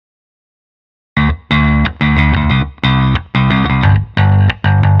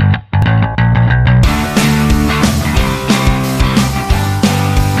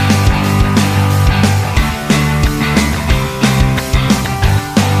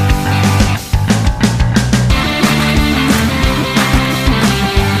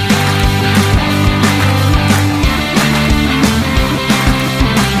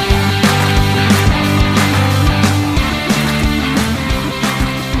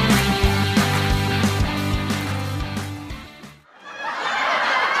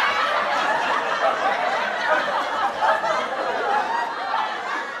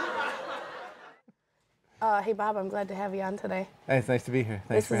Hey, Bob, I'm glad to have you on today. Hey, it's nice to be here.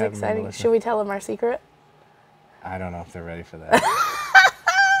 Thanks This for is having exciting. me. Should we tell them our secret? I don't know if they're ready for that.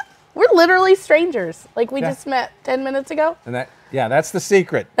 We're literally strangers. Like, we just met 10 minutes ago. And that's the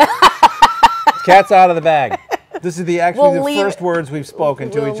secret. Cat's out of the bag. This is the first words we've spoken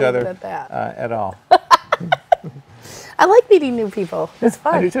to each other at all. I like meeting new people. It's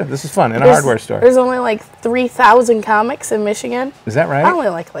fun. I do too. This is fun in a hardware store. There's only like 3,000 comics in Michigan. Is that right? I only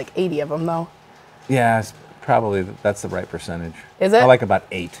like 80 of them, though. Yeah, that's the right percentage. Is it? I like about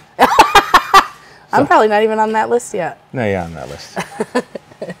 8. I'm probably not even on that list yet. No, yeah, on that list.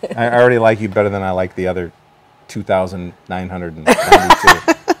 I already like you better than I like the other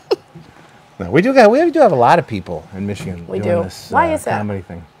 2,992. No, we do have a lot of people in Michigan doing this Why is that? comedy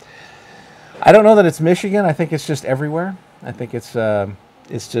thing. I don't know that it's Michigan. I think it's just everywhere. I think it's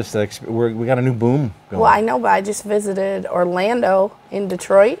just we got a new boom going. Well, I know, but I just visited Orlando in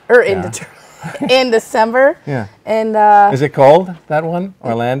Detroit, in December. Yeah. And is it cold, that one?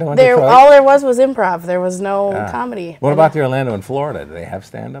 Orlando and Detroit? All there was improv. There was no comedy. What about the Orlando in Florida? Do they have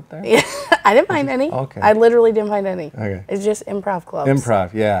stand-up there? Yeah, I didn't find any. Okay. I literally didn't find any. Okay. It's just improv clubs.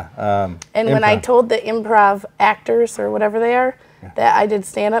 Improv, yeah. And when I told the improv actors or whatever they are that I did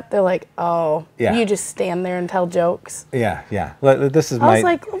stand-up, they're like, oh, you just stand there and tell jokes. Yeah, yeah. This is I was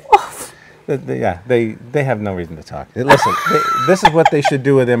like, whoa. Yeah, they have no reason to talk. Listen, this is what they should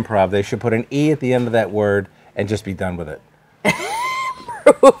do with improv. They should put an E at the end of that word and just be done with it.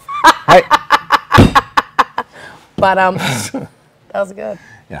 But that was good.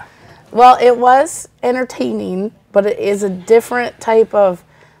 Yeah. Well, it was entertaining, but it is a different type of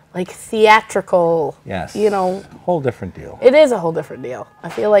like theatrical. Yes. Whole different deal. It is a whole different deal. I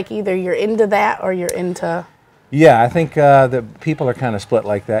feel like either you're into that or you're into. Yeah, I think the people are kind of split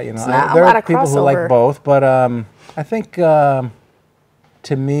like that. It's not a lot of people crossover. who like both, but I think to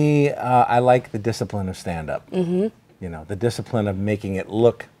me, I like the discipline of stand-up. Mm-hmm. The discipline of making it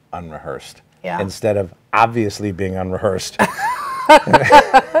look unrehearsed instead of obviously being unrehearsed.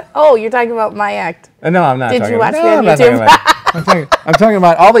 Oh, you're talking about my act. No, I'm not. Did talking you watch about, me on YouTube? I'm talking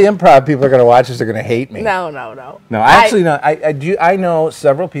about all the improv people are going to watch this are going to hate me. No. No, I actually know. I know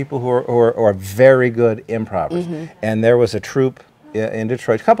several people who are very good improvers, and there was a troupe in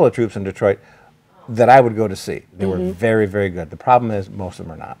Detroit, a couple of troupes in Detroit, that I would go to see. They were very, very good. The problem is most of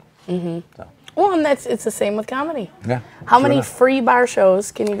them are not. So. Well, and it's the same with comedy. Yeah. How many free bar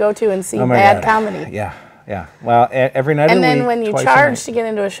shows can you go to and see bad comedy? Yeah. Yeah, well, every night of the week. And then when you charge to get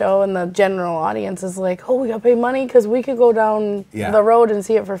into a show and the general audience is like, oh, we got to pay money because we could go down the road and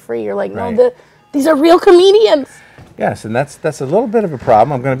see it for free. You're like, no, these are real comedians. Yes, and that's a little bit of a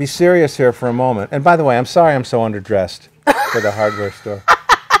problem. I'm going to be serious here for a moment. And by the way, I'm sorry I'm so underdressed for the hardware store.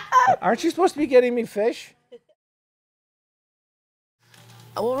 Aren't you supposed to be getting me fish?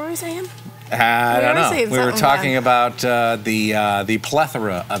 What were we saying? I don't know. We were talking about the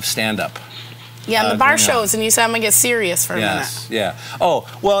plethora of stand-up. Yeah, and the bar shows, and you said I'm going to get serious for a minute. Yeah. Oh,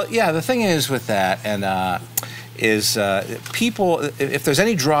 well, yeah, the thing is with that, and people, if there's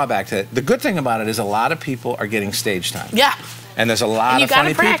any drawback to it, the good thing about it is a lot of people are getting stage time. Yeah. And there's a lot of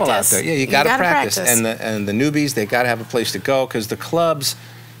funny people out there. Yeah, you got to practice. And the newbies, they got to have a place to go because the clubs,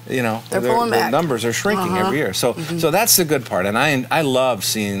 the numbers are shrinking every year. So that's the good part. And I love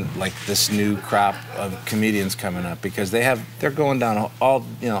seeing like this new crop of comedians coming up because they're going down all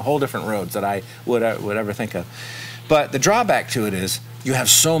whole different roads that I would ever think of. But the drawback to it is you have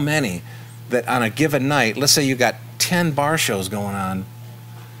so many that on a given night, let's say you got 10 bar shows going on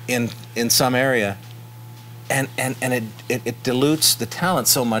in some area, and it dilutes the talent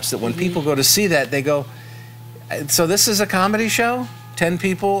so much that when people go to see that, they go, so this is a comedy show? 10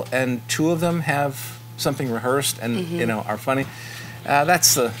 people and 2 of them have something rehearsed and are funny.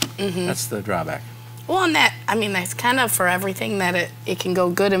 That's the drawback. Well, and that's kind of for everything that it can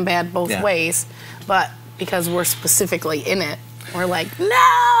go good and bad both ways, but because we're specifically in it, we're like,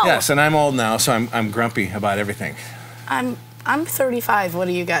 no. Yes, and I'm old now, so I'm grumpy about everything. I'm 35. What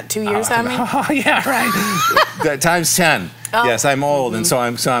do you got? 2 years on me? Oh yeah, right. Times 10. Oh. Yes, I'm old, and so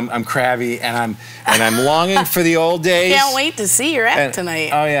I'm crabby, and I'm longing for the old days. Can't wait to see your act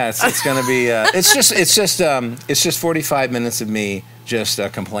tonight. Oh yeah, it's going to be. It's just 45 minutes of me just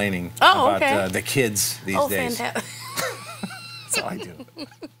complaining about the kids these days. Fantastic. That's all I do.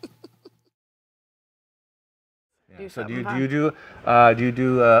 So do you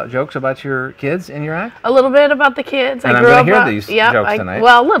do jokes about your kids in your act? A little bit about the kids. And I'm going to hear these jokes tonight.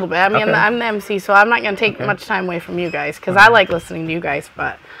 Well, a little bit. I mean, I'm the MC, so I'm not going to take much time away from you guys because I like listening to you guys.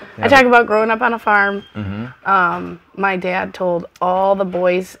 But I talk about growing up on a farm. My dad told all the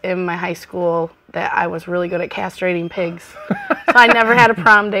boys in my high school that I was really good at castrating pigs. So I never had a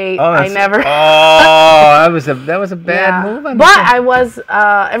prom date. Oh, I never. Oh, that was a bad move. But I was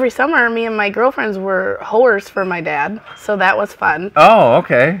every summer. Me and my girlfriends were hoers for my dad, so that was fun. Oh,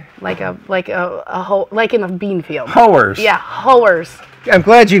 okay. Like in a bean field. Hoers. Yeah, hoers. I'm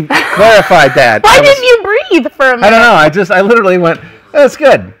glad you clarified that. Why didn't you breathe for a minute? I don't know. I literally went. That's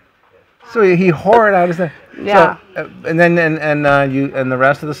good. So he hored out his thing. Yeah. So, and then you and the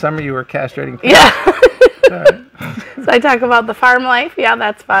rest of the summer you were castrating pigs. Yeah. All right. So I talk about the farm life. Yeah,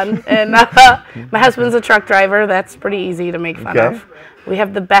 that's fun. And my husband's a truck driver. That's pretty easy to make fun of. We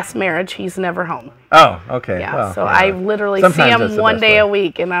have the best marriage. He's never home. Oh, okay. Yeah, well, so I literally see him one day a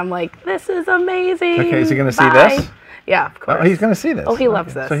week, and I'm like, this is amazing. Okay, is he going to see this? Yeah, of course. Oh, he's going to see this. Oh, he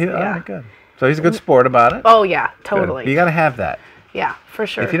loves this. So all right, good. So he's a good sport about it. Oh yeah, totally. Good. You got to have that. Yeah, for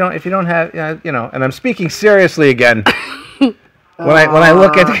sure. If you don't have, and I'm speaking seriously again. when I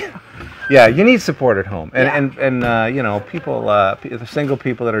look at, you need support at home, and people, the single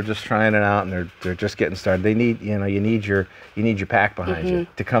people that are just trying it out and they're just getting started. They need, you need your pack behind you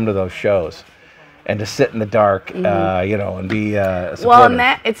to come to those shows, and to sit in the dark, and be supportive. Well, and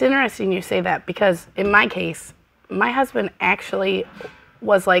it's interesting you say that, because in my case, my husband actually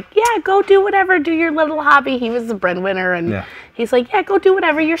was like, yeah, go do whatever, do your little hobby. He was the breadwinner, and he's like, yeah, go do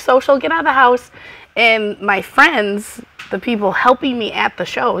whatever, you're social, get out of the house. And my friends, the people helping me at the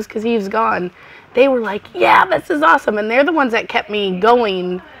shows, because he was gone, they were like, yeah, this is awesome. And they're the ones that kept me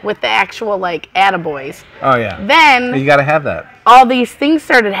going with the actual, attaboys. Oh, yeah. Then you got to have that. All these things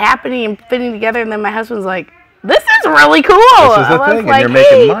started happening and fitting together, and then my husband's like, this is really cool. This is the thing, and you're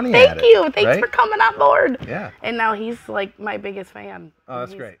making money at it. Thank you. Thanks for coming on board. Yeah. And now he's like my biggest fan. Oh,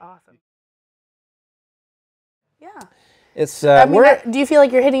 that's great. Awesome. Yeah. It's. Do you feel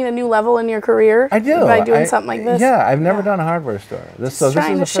like you're hitting a new level in your career? I do. By doing something like this. Yeah, I've never done a hardware store. This is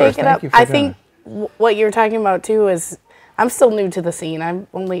trying the to shake first. it up. Thank you for think what you're talking about too is, I'm still new to the scene. I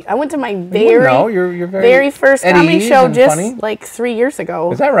went to my very first comedy show just like 3 years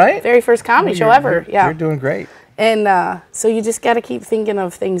ago. Is that right? Very first comedy show ever. Yeah. You're doing great. And so you just got to keep thinking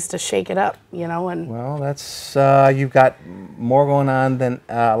of things to shake it up, And well, that's you've got more going on than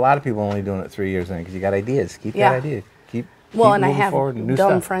a lot of people only doing it 3 years in, because you got ideas. Keep that idea. Keep and I have dumb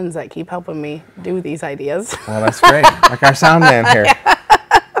stuff. friends that keep helping me do these ideas. Well, that's great. Like our sound man here.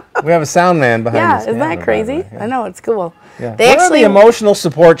 We have a sound man behind us. Yeah, isn't that crazy? I know, it's cool. Yeah. They actually are the emotional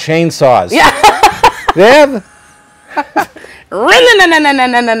support chainsaws. Yeah. They have. Oh, I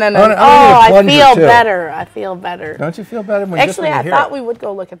feel better. I feel better. Don't you feel better when Actually, I thought we would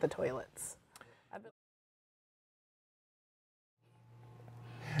go look at the toilets.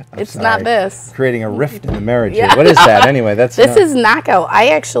 It's not this. Creating a rift in the marriage here. What is that anyway? This is Knockout.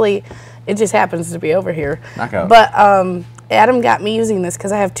 It just happens to be over here. Knockout. But Adam got me using this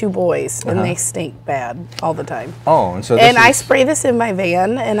because I have 2 boys, and they stink bad all the time. Oh, and so I spray this in my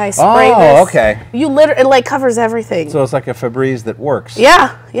van, and I spray this. Oh, okay. It covers everything. So it's like a Febreze that works.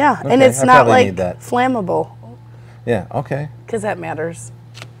 Yeah, yeah, okay. And it's not flammable. Yeah, okay. Because that matters.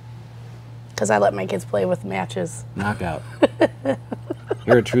 Because I let my kids play with matches. Knockout.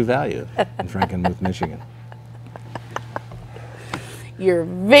 You're a true value in Frankenmuth, Michigan. You're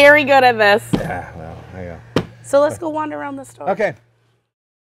very good at this. Yeah, well, there you go. So let's go wander around the store. Okay.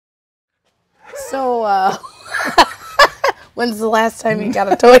 So, when's the last time you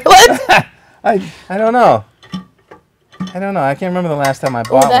got a toilet? I don't know. I can't remember the last time I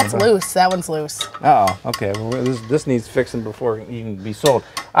bought one. Oh, that's loose. That one's loose. Uh-oh. Okay. Well, this needs fixing before it can even be sold.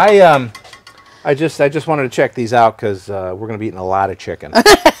 I just wanted to check these out because we're going to be eating a lot of chicken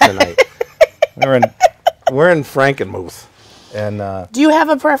tonight. We're in Frankenmuth. And do you have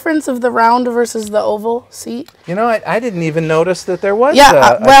a preference of the round versus the oval seat? I didn't even notice that there was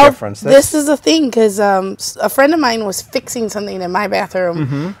a difference. This is a thing because a friend of mine was fixing something in my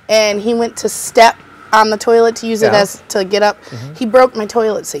bathroom, and he went to step on the toilet to use it to get up. He broke my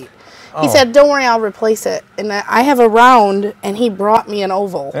toilet seat. He said, "Don't worry, I'll replace it." And I have a round, and he brought me an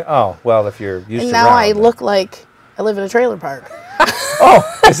oval. Oh, well, if you're used to round. And now I look like I live in a trailer park. Oh,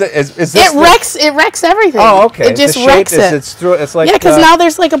 is this? It wrecks everything. Oh, okay. It just wrecks it. It's like because now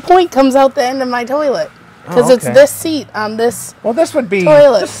there's like a point comes out the end of my toilet because it's this seat on this. Well, this would be.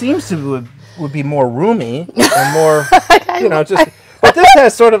 Toilet. This seems to would be more roomy and more, just. But this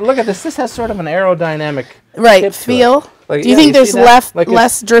has sort of, look at this. This has sort of an aerodynamic feel. Like, do you think there's less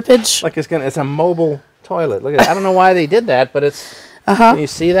drippage? Like it's a mobile toilet. Look at it. I don't know why they did that, but it's. Can you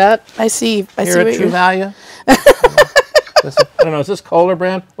see that? I see. You're a true value. I don't know. Is this Kohler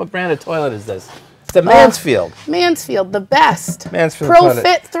brand? What brand of toilet is this? It's a Mansfield. Mansfield, the best. Mansfield Pro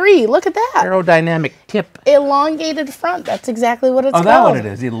Fit 3. Look at that. Aerodynamic tip. Elongated front. That's exactly what it's called. Oh, that's what it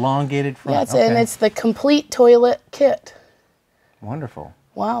is. Elongated front. Yeah, and it's the complete toilet kit. Wonderful.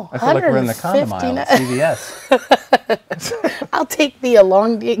 Wow. I feel like we're in the condom aisle at CVS. I'll take the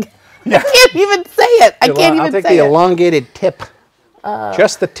elongated. Yeah. I can't even say it. I'll take the elongated tip.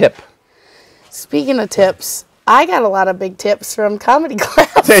 Just the tip. Speaking of tips, I got a lot of big tips from comedy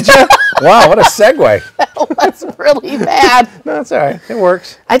class. Did you? Wow, what a segue. That was really bad. No, it's all right. It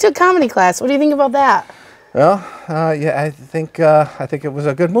works. I took comedy class. What do you think about that? Well, yeah, I think it was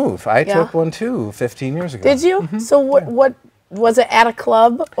a good move. I took one too 15 years ago. Did you? So what was it, at a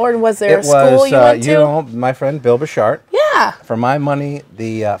club or was there a school you went to? You know, my friend Bill Bouchard. Yeah. For my money,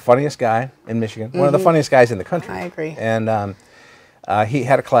 the funniest guy in Michigan, one of the funniest guys in the country. I agree. And he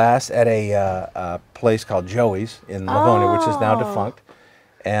had a class at a place called Joey's in Livonia, which is now defunct,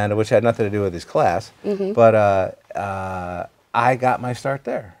 and which had nothing to do with his class. But I got my start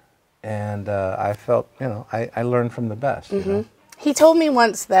there, and I felt, I learned from the best. You know? He told me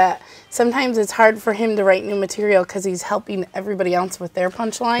once that sometimes it's hard for him to write new material because he's helping everybody else with their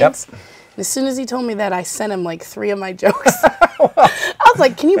punchlines. Yep. And as soon as he told me that, I sent him like 3 of my jokes. I was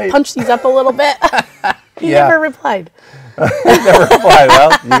like, can you punch these up a little bit? He never replied. Never replied.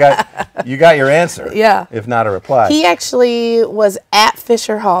 Well, you got your answer. Yeah. If not a reply. He actually was at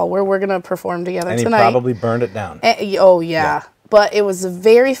Fisher Hall where we're going to perform together tonight. And he probably burned it down. Oh, yeah. But it was the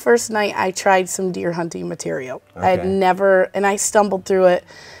very first night I tried some deer hunting material. Okay. I had never, and I stumbled through it.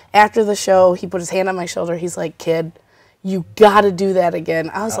 After the show, he put his hand on my shoulder. He's like, kid, you got to do that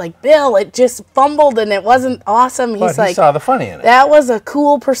again. I was like, Bill, it just fumbled and it wasn't awesome. He's like, he saw the funny in it. That was a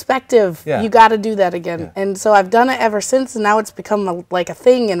cool perspective. Yeah. You got to do that again. Yeah. And so I've done it ever since, and now it's become like a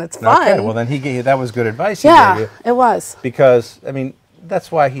thing, and it's fun. Okay, well then that was good advice. Yeah, it was. Because I mean, that's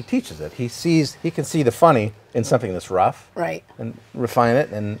why he teaches it. He can see the funny in something that's rough, right, and refine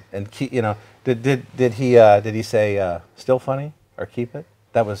it and keep. Did he say still funny or keep it?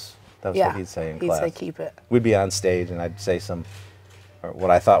 That was what he'd say in class. He'd say keep it. We'd be on stage and I'd say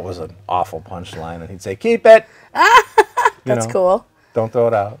what I thought was an awful punchline, and he'd say keep it. That's cool. Don't throw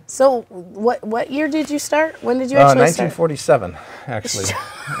it out. So what year did you start? When did you actually 1947, actually,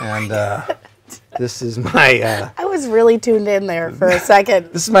 and. This is my... I was really tuned in there for a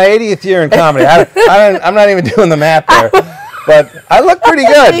second. This is my 80th year in comedy. I'm not even doing the math there. But I look pretty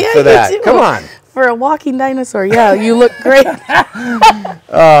good for that. Come on. For a walking dinosaur, yeah, you look great. I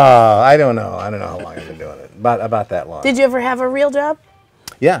don't know. I don't know how long I've been doing it. About that long. Did you ever have a real job?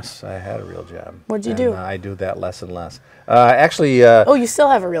 Yes, I had a real job. What'd you do? I do that less and less. Actually... oh, you still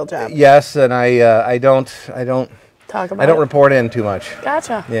have a real job? Yes, and I don't talk about I don't report in too much.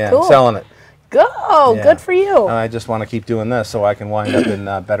 Gotcha. Yeah, cool. I'm selling it. Good for you. I just want to keep doing this so I can wind up in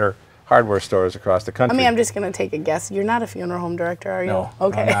better hardware stores across the country. I mean, I'm just going to take a guess. You're not a funeral home director, are you? No.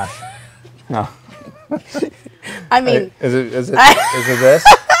 Okay. I'm not. No. I mean, is it this?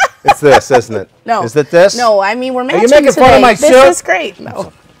 It's this, isn't it? No. Is it this? No, I mean, we're matching today. Are you making fun of my show? This is great.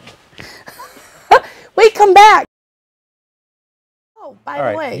 No. Wait, come back. Oh,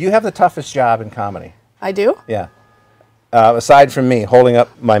 by the way. You have the toughest job in comedy. I do? Yeah. Aside from me holding up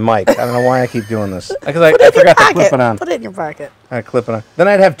my mic. I don't know why I keep doing this. Because I forgot to clip it on. Put it in your pocket. I clip it on. Then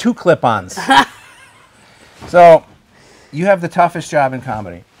I'd have 2 clip-ons. So, you have the toughest job in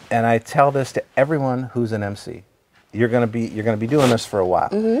comedy. And I tell this to everyone who's an MC. You're gonna be doing this for a while.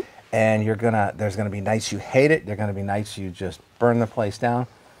 And there's gonna be nights you hate it, there's gonna be nights you just burn the place down.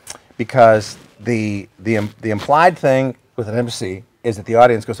 Because the implied thing with an MC is that the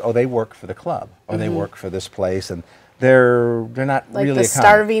audience goes, oh, they work for the club, or they work for this place, and they're not like really the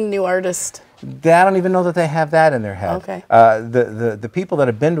starving new artist. I don't even know that they have that in their head. Okay. The people that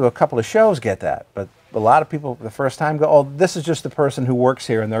have been to a couple of shows get that, but a lot of people the first time go, oh, this is just the person who works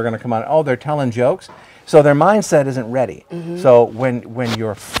here, and they're going to come on. Oh, they're telling jokes, so their mindset isn't ready. So when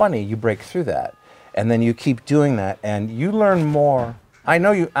you're funny, you break through that, and then you keep doing that, and you learn more. I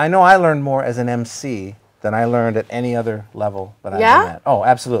know I learned more as an MC than I learned at any other level that I've been at. Oh,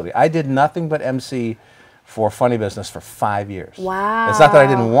 absolutely. I did nothing but MC for Funny Business for 5 years. Wow. It's not that I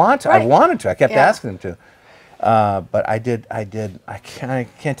didn't want to. Right. I wanted to. I kept asking them to. But I did. I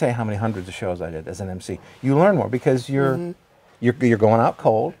can't tell you how many hundreds of shows I did as an MC. You learn more because you're going out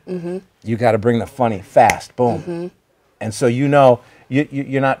cold. You got to bring the funny fast. Boom. And so you're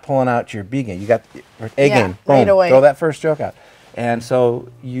not pulling out your B game. You got A game. Boom. Right away. Throw that first joke out. And so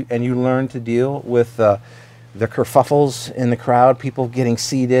you learn to deal with the kerfuffles in the crowd, people getting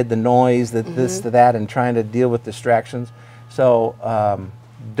seated, the noise, this, that, and trying to deal with distractions. So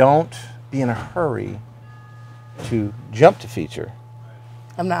don't be in a hurry to jump to feature.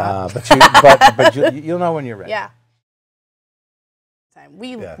 I'm not. But you'll know when you're ready. Yeah.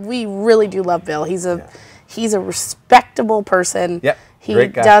 We really do love Bill. He's a respectable person. Yep. He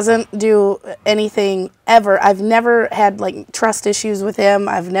doesn't do anything ever. I've never had like trust issues with him.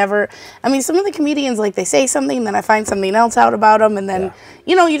 I mean, some of the comedians, like, they say something, then I find something else out about them, and then,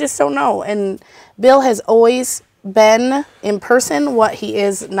 you know, you just don't know. And Bill has always been in person what he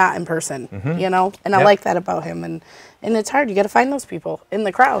is not in person, you know? And I like that about him. And it's hard. You got to find those people in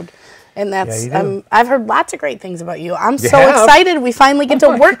the crowd. And that's, I've heard lots of great things about you. I'm so excited we finally get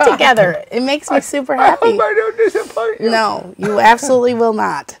to work together. It makes me super happy. I hope I don't disappoint you. No, you absolutely will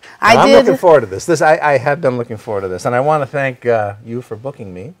not. I'm looking forward to this. I have been looking forward to this. And I want to thank you for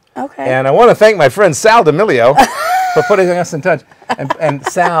booking me. Okay. And I want to thank my friend Sal D'Amelio for putting us in touch. And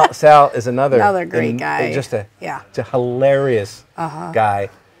Sal is another great guy. Just a hilarious guy.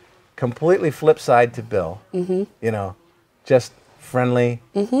 Completely flip side to Bill. You know, just friendly,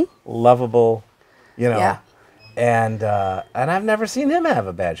 lovable, you know, and I've never seen him have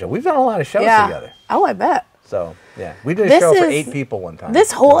a bad show. We've done a lot of shows together. Oh, I bet. So yeah, we did a show for 8 people one time.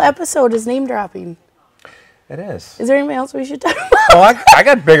 This whole episode is name dropping. It is. Is there anything else we should talk about? Oh, I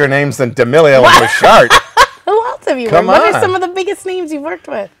got bigger names than D'Amelio and Bouchard. Who else have you worked with? What are some of the biggest names you've worked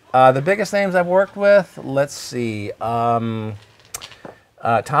with? The biggest names I've worked with. Let's see. Tom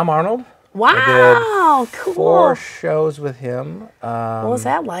Arnold. Wow, cool. 4 shows with him. What was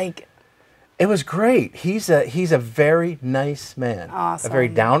that like? It was great. He's a very nice man. Awesome. A very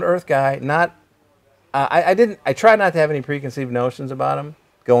down-to-earth guy. Not, I try not to have any preconceived notions about him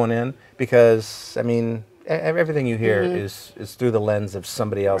going in, because I mean everything you hear is through the lens of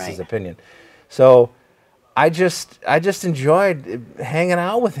somebody else's opinion. So I just enjoyed hanging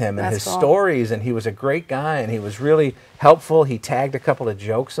out with him and his stories, and he was a great guy, and he was really helpful. He tagged a couple of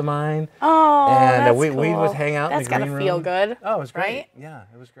jokes of mine. Oh, and that's we cool. would hang out in the green room. That's gotta feel good. Oh, it was great. Right? Yeah,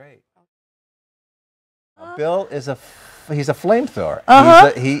 it was great. Bill is he's a flamethrower.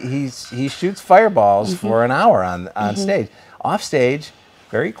 He shoots fireballs for an hour on stage. Off stage,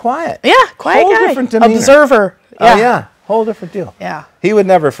 very quiet. Yeah, quiet whole guy. Different demeanor. Observer. Yeah. Oh yeah, whole different deal. Yeah. He would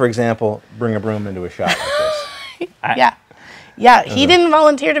never, for example, bring a broom into a shot like this. Yeah. He didn't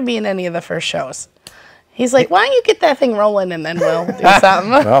volunteer to be in any of the first shows. He's like, why don't you get that thing rolling and then we'll do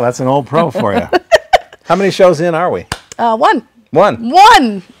something. Well, that's an old pro for you. How many shows in are we? 1.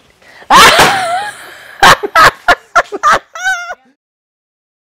 1.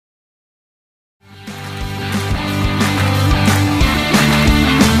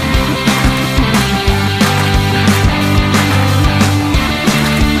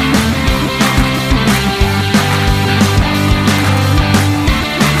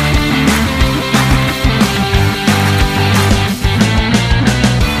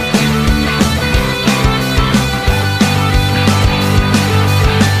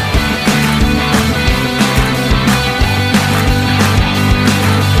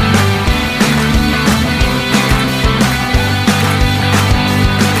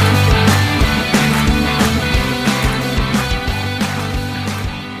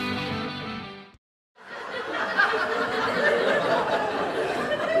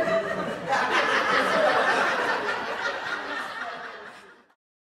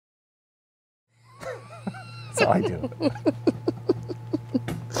 That's all I do.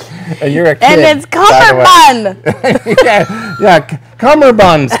 And you're a kid. And it's cummerbund. yeah,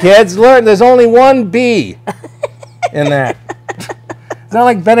 cummerbuns, kids. Learn, there's only one B in that. It's not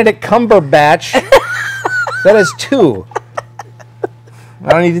like Benedict Cumberbatch. That is 2. I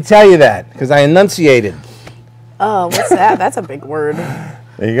don't need to tell you that, because I enunciated. Oh, what's that? That's a big word.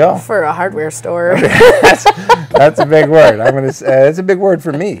 There you go. For a hardware store. That's a big word. It's a big word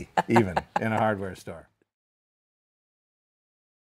for me, even, in a hardware store.